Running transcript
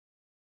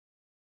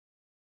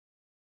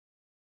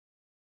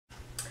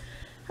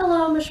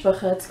Hello,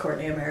 Mishpacha, it's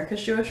Courtney,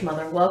 America's Jewish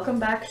mother. Welcome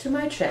back to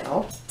my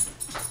channel.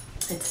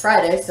 It's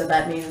Friday, so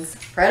that means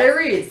Friday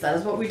Reads. That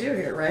is what we do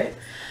here, right?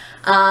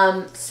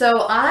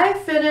 So I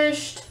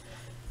finished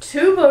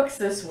 2 books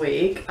this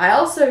week. I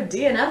also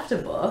DNF'd a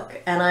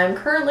book, and I'm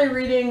currently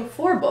reading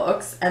 4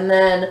 books. And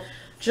then,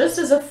 just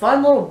as a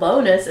fun little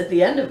bonus at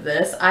the end of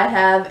this, I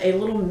have a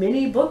little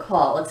mini book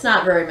haul. It's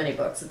not very many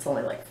books, it's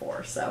only like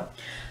 4, so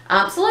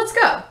let's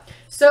go.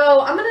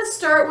 So I'm going to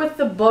start with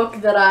the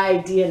book that I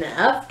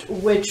DNF'd,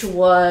 which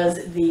was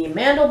The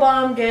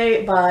Mandelbaum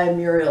Gate by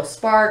Muriel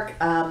Spark.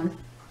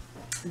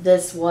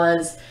 This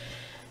was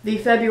the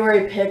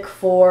February pick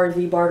for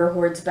the Barter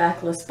Horde's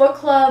Backlist Book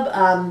Club.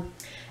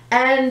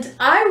 And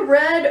I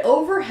read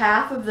over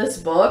half of this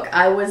book.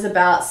 I was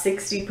about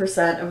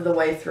 60% of the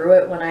way through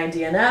it when I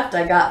DNF'd.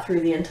 I got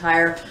through the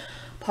entire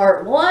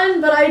part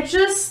 1, but I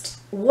just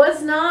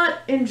was not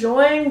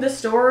enjoying the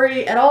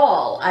story at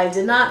all. I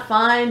did not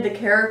find the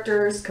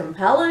characters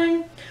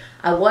compelling.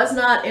 I was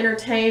not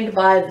entertained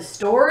by the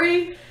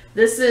story.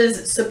 This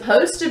is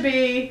supposed to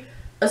be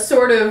a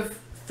sort of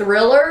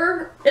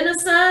thriller in a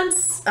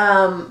sense,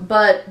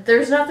 but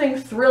there's nothing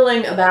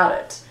thrilling about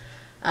it.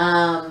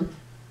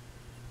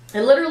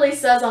 It literally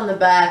says on the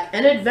back,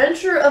 an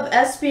adventure of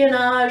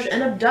espionage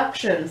and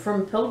abduction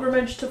from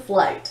pilgrimage to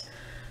flight.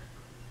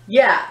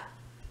 Yeah,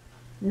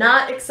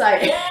 not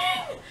exciting.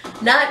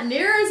 Not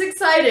near as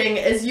exciting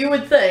as you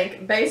would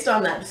think based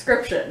on that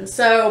description.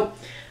 So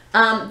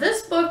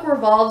this book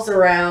revolves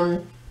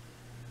around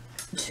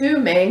 2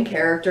 main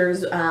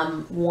characters.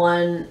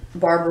 One,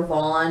 Barbara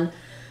Vaughn,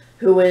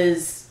 who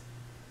is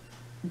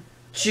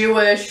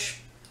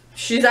Jewish.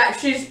 She's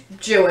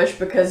Jewish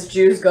because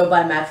Jews go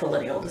by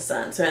matrilineal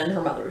descent, and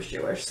her mother was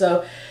Jewish.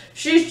 So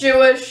she's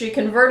Jewish. She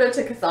converted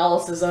to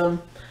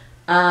Catholicism.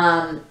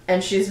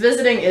 And she's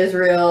visiting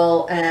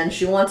Israel, and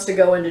she wants to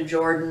go into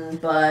Jordan,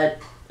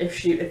 but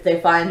if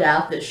they find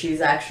out that she's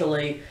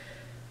actually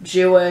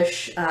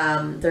Jewish,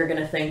 they're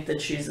gonna think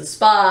that she's a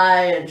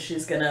spy, and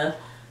she's gonna,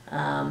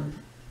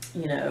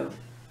 you know,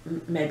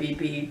 maybe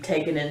be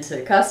taken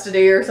into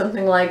custody or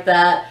something like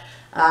that.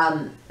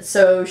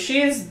 So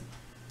she's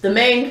the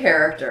main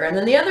character, and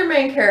then the other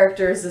main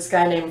character is this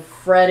guy named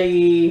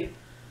Freddie.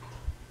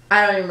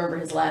 I don't even remember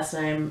his last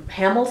name.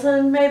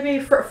 Hamilton, maybe?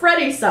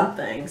 Freddie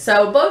something.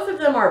 So both of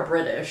them are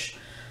British.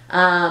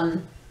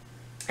 And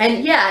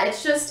yeah,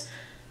 it's just,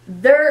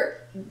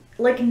 they're,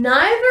 like,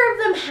 neither of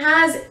them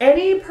has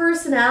any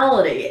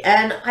personality.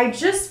 And I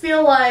just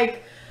feel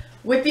like,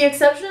 with the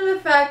exception of the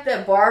fact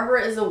that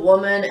Barbara is a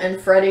woman and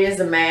Freddie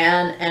is a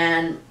man,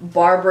 and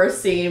Barbara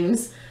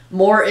seems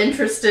more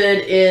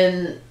interested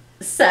in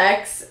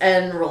sex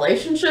and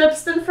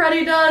relationships than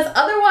Freddie does.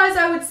 Otherwise,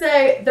 I would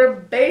say they're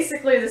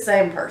basically the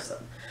same person.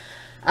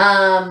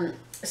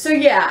 So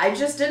yeah, I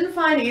just didn't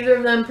find either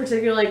of them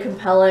particularly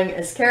compelling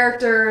as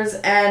characters,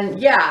 and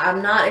yeah,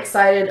 I'm not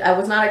excited. I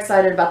was not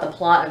excited about the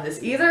plot of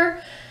this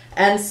either.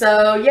 And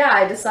so yeah,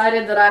 I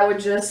decided that I would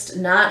just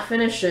not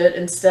finish it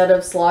instead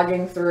of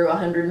slogging through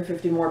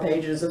 150 more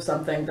pages of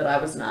something that I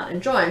was not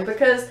enjoying,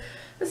 because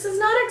this is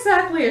not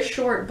exactly a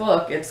short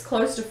book. It's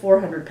close to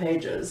 400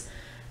 pages.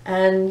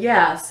 And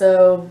yeah,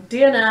 so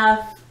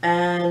DNF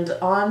and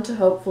on to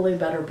hopefully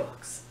better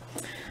books.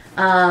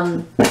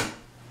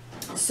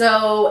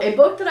 So a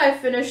book that I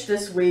finished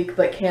this week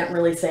but can't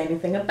really say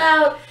anything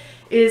about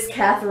is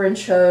Catherine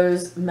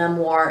Cho's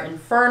memoir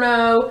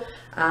Inferno,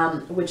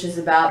 which is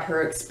about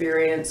her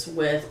experience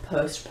with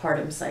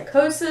postpartum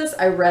psychosis.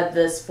 I read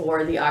this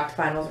for the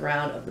Octafinals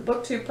round of the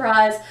BookTube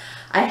prize.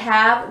 I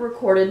have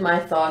recorded my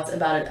thoughts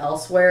about it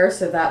elsewhere,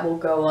 so that will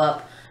go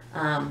up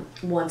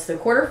once the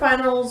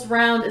quarterfinals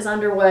round is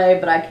underway,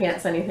 but I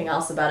can't say anything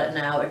else about it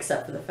now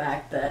except for the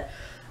fact that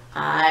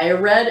I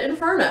read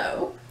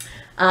Inferno.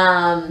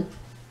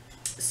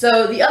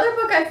 So the other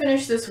book I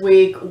finished this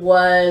week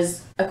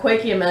was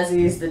Akwaeke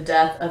Emezi's The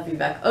Death of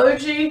Vivek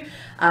Oji.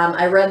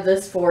 I read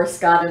this for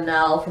Scott and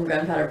Nell from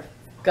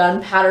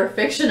Gunpowder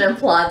Fiction and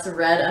Plots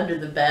Read Under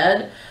the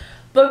Bed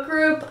book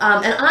group,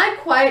 and I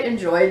quite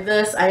enjoyed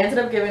this. I ended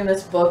up giving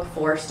this book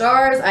 4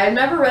 stars. I had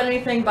never read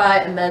anything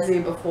by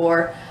Emezi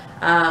before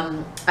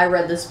I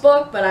read this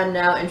book, but I'm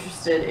now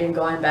interested in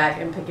going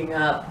back and picking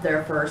up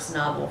their first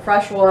novel,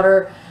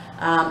 Freshwater,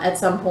 at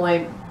some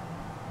point.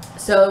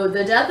 So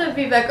The Death of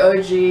Vivek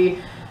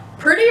Oji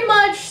pretty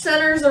much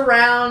centers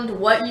around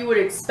what you would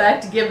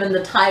expect given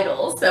the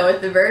title. So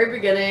at the very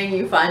beginning,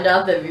 you find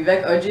out that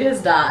Vivek Oji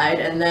has died,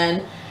 and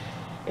then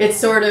it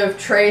sort of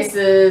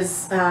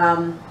traces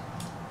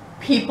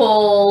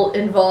people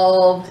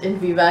involved in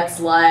Vivek's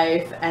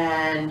life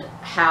and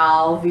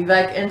how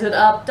Vivek ended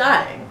up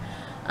dying.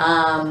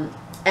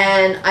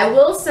 And I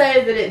will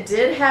say that it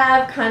did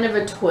have kind of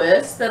a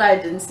twist that I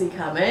didn't see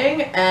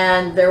coming,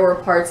 and there were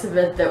parts of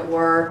it that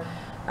were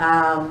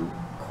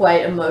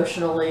quite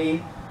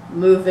emotionally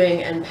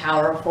moving and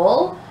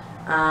powerful.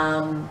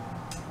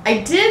 I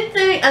did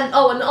think, and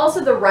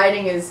also the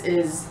writing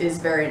is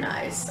very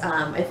nice.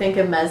 I think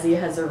Emezi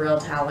has a real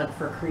talent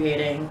for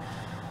creating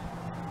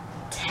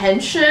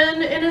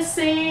tension in a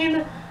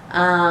scene.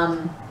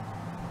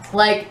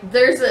 like,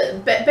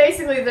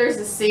 basically there's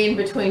a scene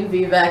between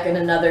Vivek and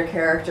another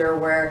character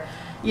where,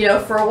 you know,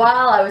 for a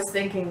while I was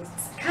thinking,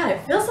 God, it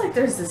feels like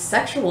there's this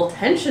sexual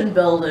tension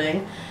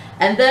building,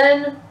 and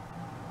then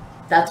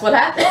that's what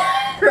happened,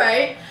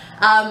 right?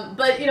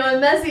 But, you know,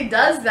 Emezi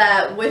does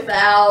that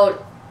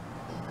without,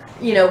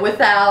 you know,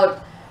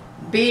 without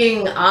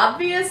being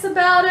obvious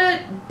about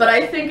it, but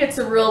I think it's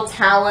a real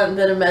talent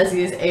that Emezi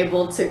is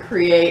able to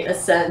create a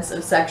sense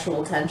of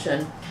sexual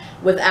tension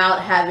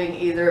without having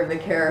either of the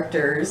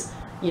characters,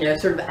 you know,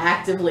 sort of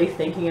actively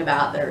thinking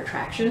about their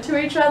attraction to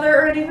each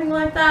other or anything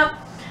like that.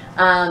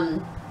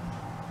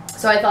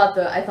 So I thought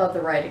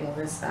the writing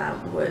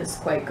was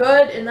quite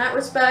good in that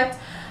respect.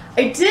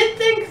 I did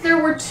think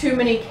there were too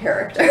many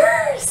characters.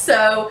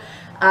 So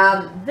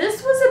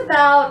this was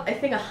about, I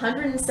think,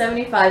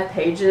 175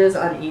 pages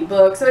on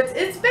ebook. So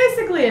it's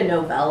basically a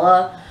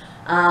novella,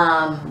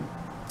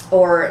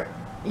 or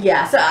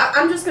yeah. So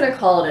I'm just gonna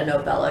call it a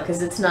novella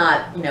because it's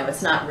not, you know,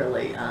 it's not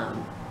really,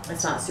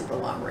 it's not a super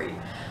long read.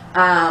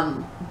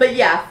 But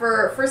yeah,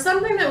 for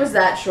something that was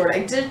that short,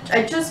 I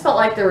just felt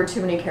like there were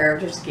too many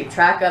characters to keep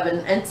track of,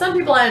 and some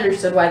people I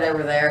understood why they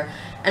were there,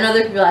 and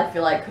other people I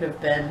feel like could have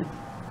been,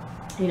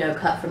 you know,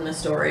 cut from the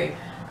story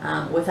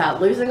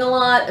without losing a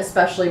lot,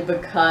 especially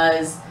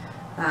because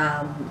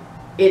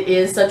it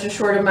is such a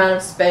short amount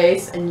of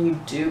space, and you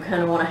do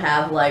kind of want to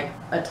have like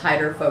a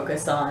tighter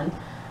focus on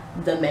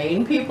the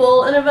main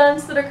people and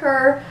events that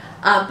occur.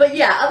 But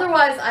yeah,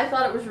 otherwise I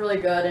thought it was really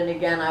good, and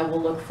again, I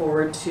will look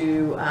forward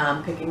to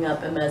picking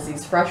up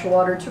Emezi's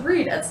Freshwater to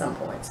read at some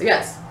point. So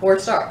yes, 4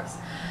 stars.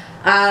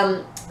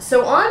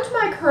 So on to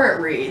my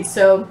current read.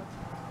 So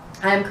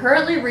I am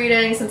currently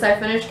reading, since I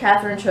finished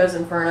Catherine Cho's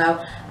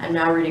Inferno, I'm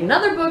now reading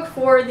another book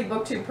for the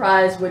BookTube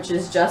prize, which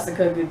is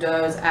Jessica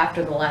Goudeau's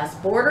After the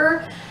Last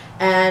Border.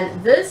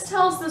 And this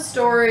tells the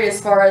story, as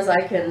far as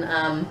I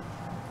can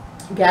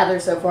gather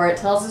so far, it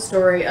tells the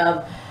story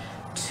of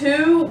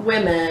 2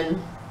 women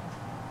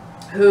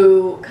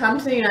who come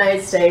to the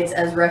United States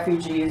as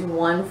refugees,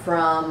 one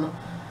from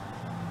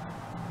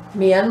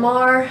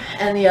Myanmar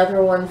and the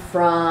other one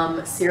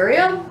from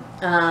Syria.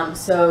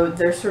 So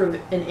there's sort of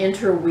an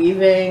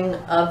interweaving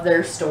of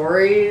their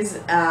stories,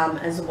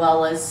 as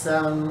well as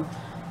some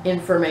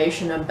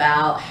information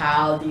about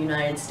how the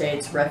United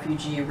States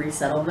refugee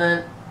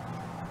resettlement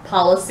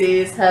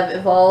policies have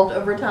evolved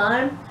over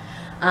time.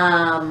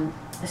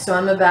 So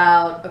I'm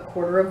about a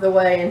quarter of the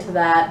way into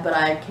that, but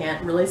I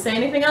can't really say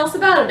anything else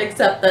about it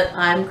except that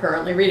I'm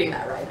currently reading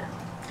that right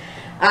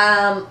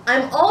now.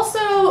 I'm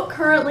also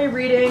currently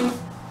reading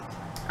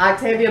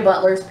Octavia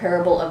Butler's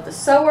Parable of the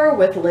Sower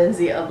with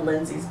Lindsay of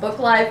Lindsay's Book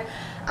Life.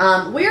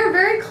 We are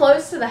very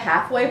close to the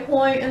halfway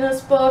point in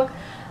this book,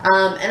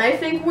 and I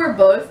think we're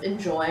both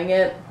enjoying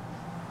it.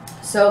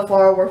 So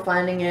far, we're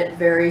finding it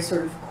very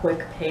sort of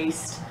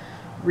quick-paced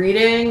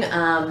reading,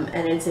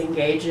 and it's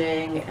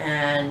engaging,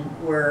 and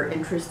we're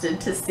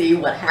interested to see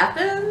what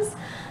happens.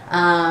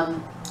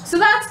 So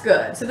that's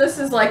good. So this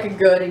is like a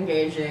good,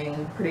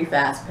 engaging, pretty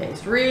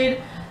fast-paced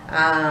read.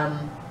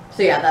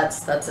 So yeah,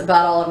 that's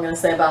about all I'm going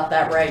to say about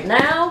that right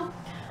now.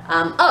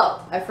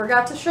 Oh, I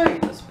forgot to show you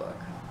this book.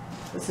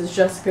 This is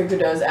Jessica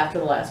Goudeau's After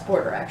the Last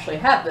Border. I actually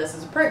have this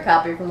as a print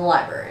copy from the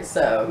library,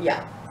 so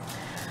yeah.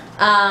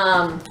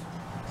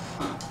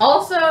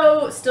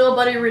 Also, still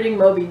buddy reading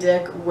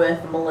Moby-Dick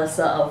with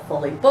Melissa of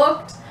Fully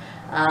Booked.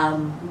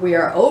 We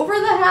are over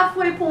the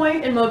halfway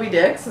point in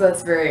Moby-Dick, so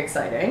that's very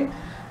exciting.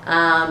 So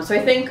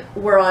I think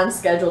we're on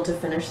schedule to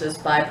finish this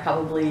by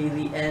probably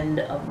the end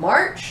of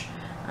March.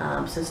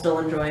 So still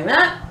enjoying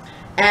that.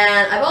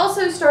 And I've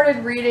also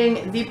started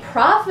reading The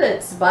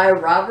Prophets by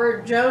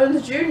Robert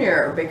Jones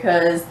Jr.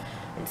 because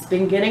it's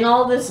been getting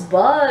all this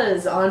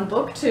buzz on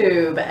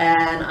BookTube,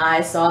 and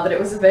I saw that it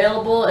was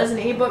available as an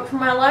ebook from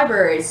my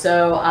library,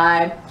 so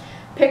I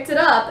picked it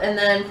up and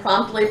then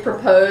promptly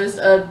proposed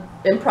an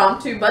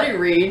impromptu buddy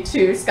read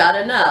to Scott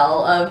and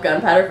Nell of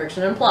Gunpowder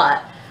Fiction and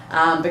Plot,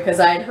 because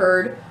I had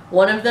heard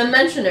one of them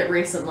mention it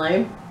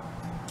recently.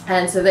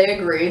 And so they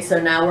agreed,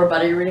 so now we're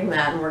buddy reading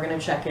that, and we're going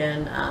to check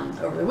in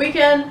over the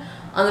weekend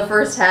on the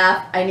first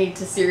half. I need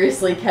to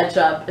seriously catch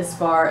up as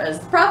far as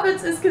The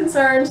Prophets is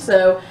concerned,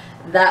 so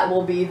that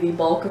will be the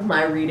bulk of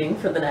my reading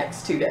for the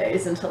next 2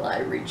 days until I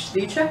reach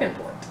the check-in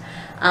point.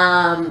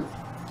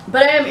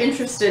 But I am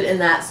interested in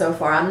that so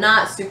far. I'm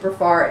not super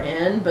far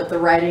in, but the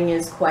writing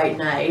is quite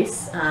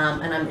nice,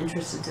 and I'm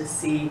interested to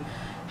see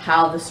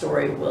how the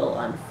story will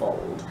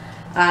unfold.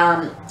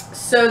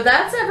 So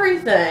that's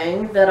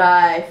everything that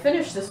I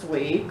finished this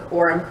week,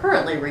 or I'm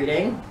currently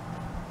reading.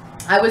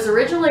 I was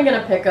originally going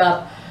to pick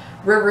up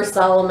River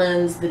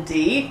Solomon's The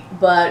Deep,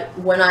 but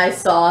when I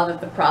saw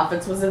that The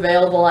Prophets was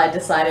available, I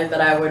decided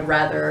that I would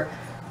rather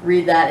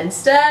read that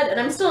instead. And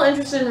I'm still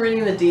interested in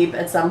reading The Deep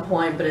at some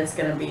point, but it's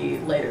going to be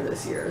later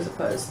this year as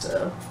opposed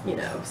to, you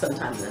know,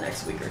 sometime in the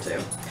next week or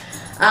two.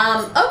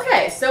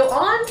 Okay, so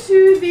on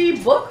to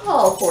the book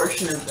haul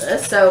portion of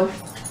this. So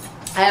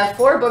I have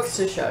 4 books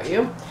to show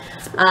you.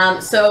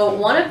 So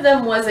one of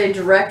them was a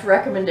direct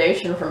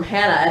recommendation from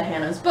Hannah at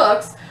Hannah's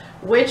Books,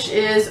 which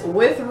is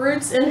With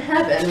Roots in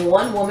Heaven,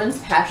 One Woman's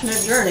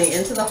Passionate Journey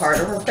into the Heart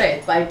of Her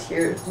Faith by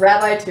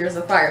Rabbi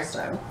Tirzah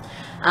Firestone.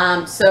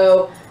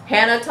 So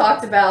Hannah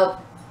talked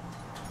about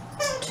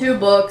 2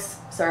 books.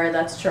 Sorry,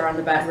 that's Char on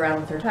the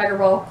background with her tiger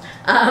ball.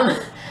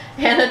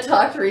 Hannah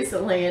talked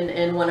recently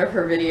in one of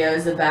her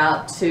videos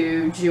about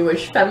 2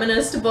 Jewish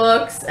feminist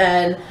books,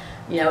 and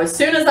you know, as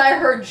soon as I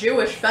heard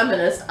Jewish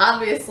feminist,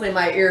 obviously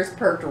my ears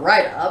perked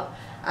right up.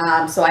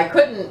 So I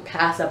couldn't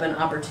pass up an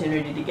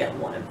opportunity to get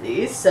one of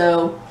these.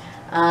 So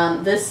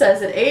this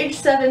says, at age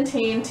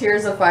 17,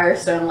 Tirzah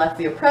Firestone left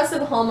the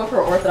oppressive home of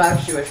her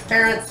Orthodox Jewish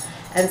parents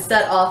and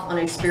set off on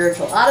a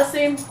spiritual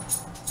odyssey.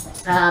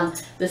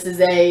 This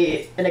is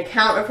an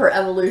account of her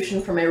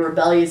evolution from a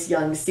rebellious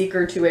young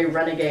seeker to a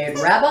renegade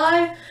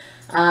rabbi.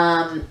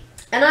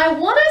 And I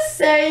want to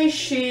say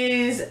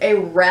she's a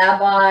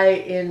rabbi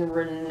in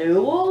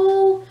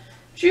renewal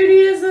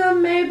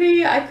Judaism,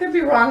 maybe. I could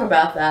be wrong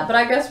about that, but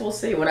I guess we'll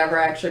see whenever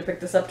I actually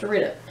pick this up to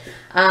read it.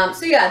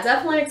 So yeah,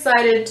 definitely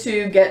excited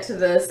to get to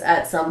this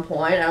at some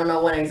point. I don't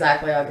know when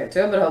exactly I'll get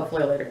to it, but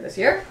hopefully later this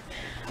year.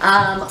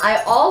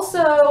 I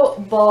also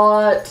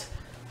bought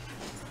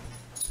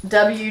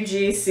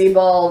W.G.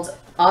 Sebald's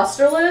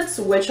Austerlitz,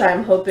 which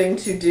I'm hoping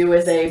to do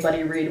as a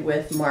buddy read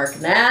with Mark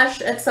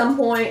Nash at some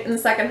point in the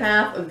second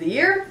half of the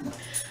year.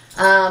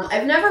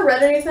 I've never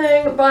read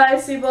anything by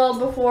Sebald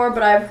before,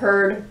 but I've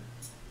heard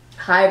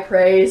high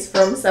praise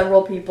from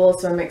several people,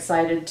 so I'm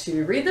excited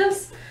to read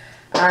this.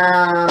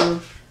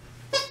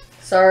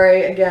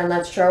 Sorry, again,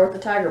 that's Char with the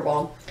tiger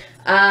ball.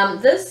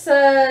 This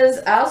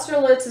says,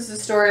 Austerlitz is the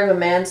story of a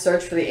man's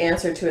search for the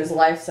answer to his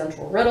life's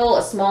central riddle.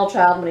 A small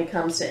child when he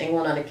comes to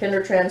England on a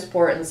kinder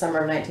transport in the summer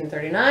of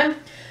 1939.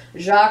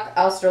 Jacques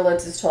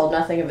Austerlitz is told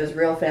nothing of his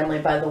real family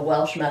by the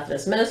Welsh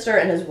Methodist minister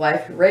and his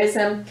wife who raised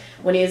him.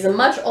 When he is a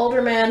much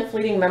older man,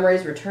 fleeting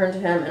memories return to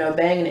him, and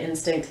obeying an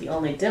instinct he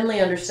only dimly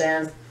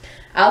understands,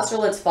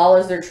 Austerlitz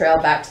follows their trail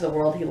back to the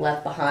world he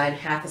left behind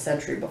half a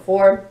century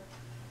before.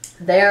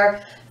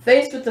 There,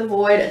 faced with the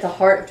void at the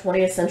heart of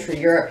 20th century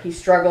Europe, he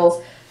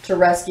struggles to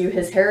rescue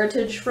his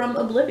heritage from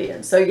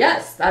oblivion. So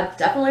yes, that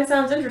definitely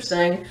sounds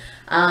interesting.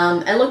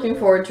 And looking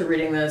forward to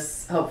reading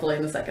this, hopefully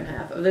in the second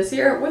half of this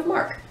year with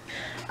Mark.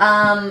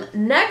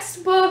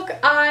 Next book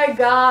I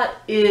got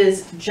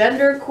is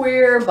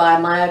Genderqueer by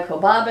Maia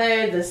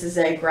Kobabe. This is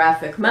a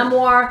graphic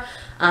memoir.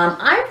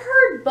 I've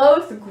heard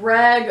both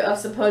Greg of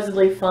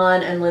Supposedly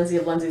Fun and Lindsay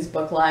of Lindsay's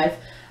Book Life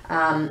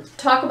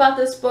talk about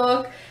this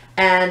book.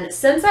 And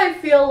since I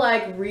feel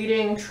like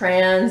reading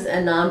trans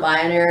and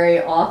non-binary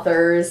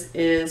authors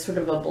is sort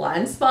of a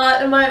blind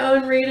spot in my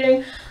own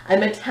reading,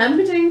 I'm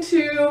attempting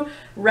to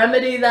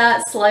remedy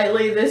that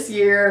slightly this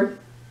year.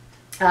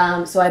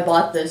 So I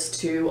bought this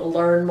to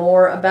learn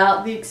more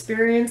about the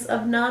experience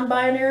of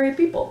non-binary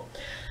people.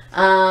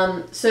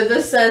 So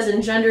this says, in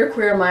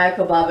Genderqueer, Maia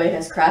Kobabe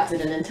has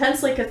crafted an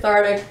intensely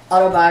cathartic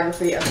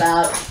autobiography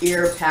about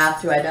Ear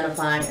path to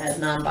identifying as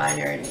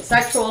non-binary and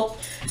asexual,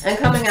 and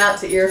coming out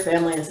to Ear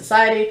family and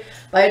society.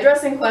 By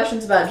addressing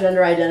questions about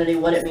gender identity,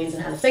 what it means,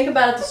 and how to think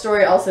about it, the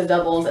story also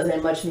doubles as a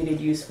much-needed,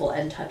 useful,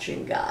 and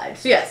touching guide.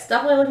 So yes,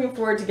 definitely looking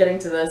forward to getting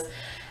to this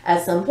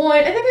at some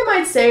point. I think I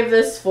might save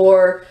this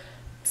for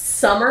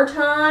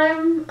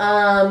summertime.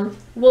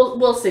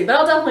 We'll see, but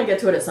I'll definitely get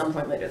to it at some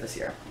point later this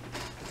year.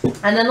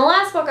 And then the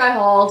last book I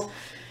hauled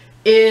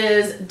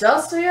is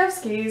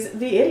Dostoyevsky's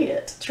The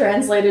Idiot,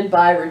 translated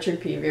by Richard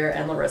Pevear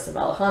and Larissa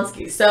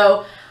Volokhonsky.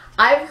 So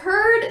I've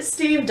heard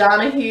Steve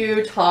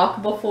Donahue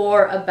talk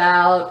before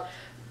about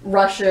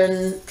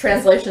Russian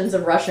translations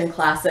of Russian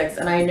classics,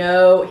 and I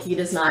know he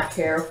does not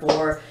care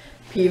for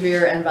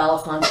Pevear and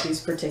Volokhonsky's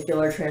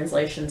particular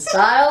translation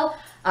style.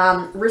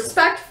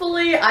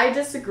 Respectfully, I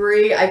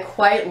disagree. I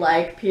quite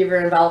like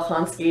Pevear and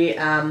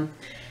Volokhonsky.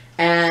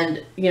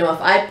 And, you know, if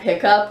I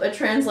pick up a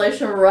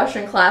translation of a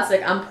Russian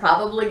classic, I'm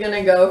probably going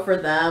to go for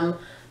them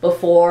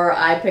before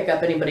I pick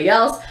up anybody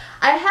else.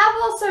 I have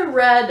also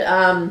read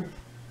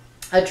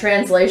a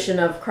translation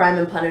of Crime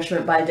and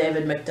Punishment by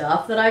David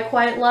Macduff that I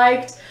quite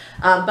liked.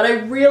 But I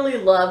really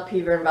love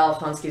Pevear and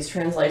Volokhonsky's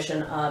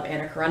translation of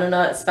Anna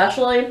Karenina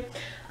especially.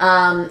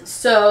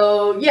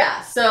 So,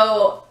 yeah.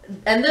 So,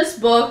 and this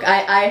book,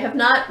 I have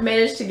not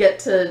managed to get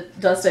to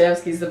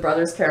Dostoyevsky's The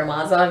Brothers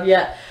Karamazov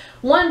yet.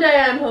 One day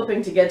I'm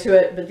hoping to get to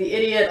it, but The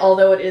Idiot,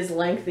 although it is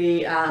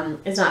lengthy,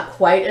 is not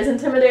quite as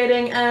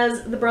intimidating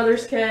as The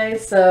Brothers K,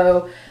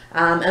 so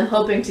I'm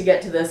hoping to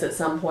get to this at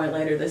some point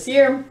later this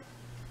year.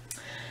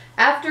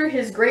 After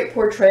his great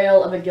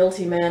portrayal of a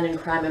guilty man in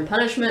Crime and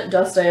Punishment,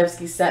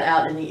 Dostoyevsky set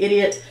out in The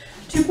Idiot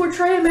to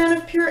portray a man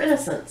of pure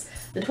innocence.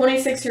 The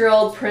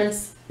 26-year-old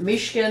Prince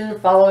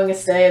Mishkin, following a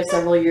stay of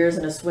several years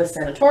in a Swiss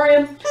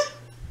sanatorium,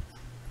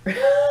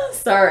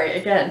 sorry,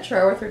 again,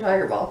 Char with her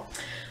tiger ball,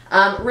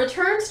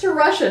 returns to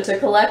Russia to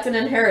collect an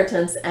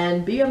inheritance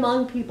and be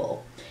among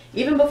people.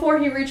 Even before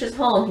he reaches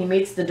home, he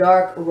meets the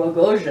dark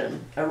Rogozhin,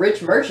 a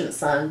rich merchant's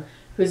son,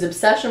 whose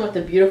obsession with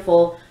the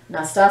beautiful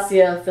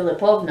Nastasia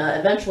Filipovna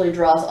eventually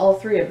draws all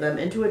three of them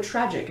into a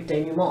tragic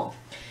denouement.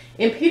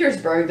 In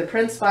Petersburg, the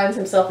prince finds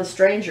himself a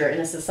stranger in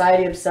a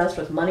society obsessed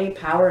with money,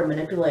 power, and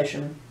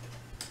manipulation.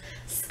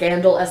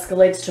 Scandal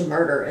escalates to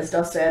murder as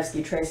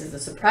Dostoyevsky traces the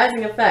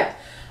surprising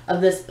effect of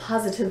this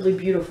positively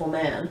beautiful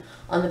man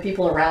on the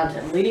people around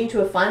him, leading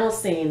to a final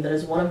scene that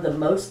is one of the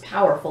most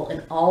powerful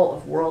in all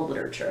of world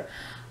literature.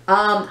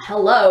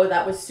 Hello,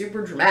 that was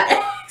super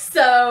dramatic.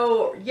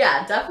 So,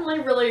 yeah, definitely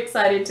really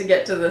excited to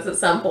get to this at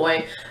some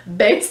point,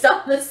 based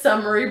on the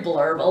summary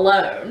blurb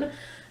alone.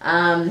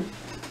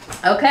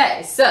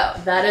 Okay, so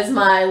that is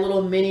my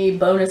little mini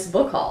bonus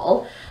book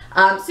haul.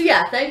 So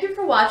yeah, thank you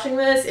for watching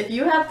this. If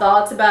you have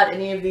thoughts about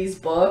any of these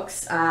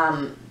books,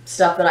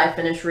 stuff that I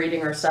finished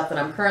reading or stuff that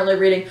I'm currently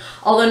reading,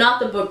 although not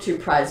the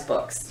BookTube prize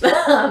books,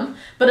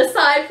 but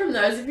aside from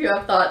those, if you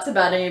have thoughts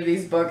about any of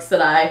these books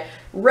that I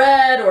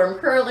read or am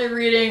currently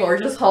reading or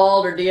just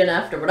hauled or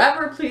DNF'd or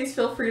whatever, please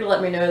feel free to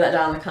let me know that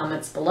down in the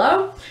comments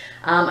below.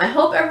 I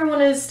hope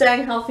everyone is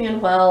staying healthy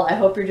and well. I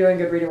hope you're doing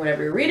good reading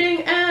whatever you're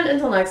reading, and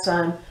until next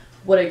time,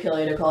 what did I kill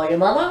you to call you,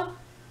 mama?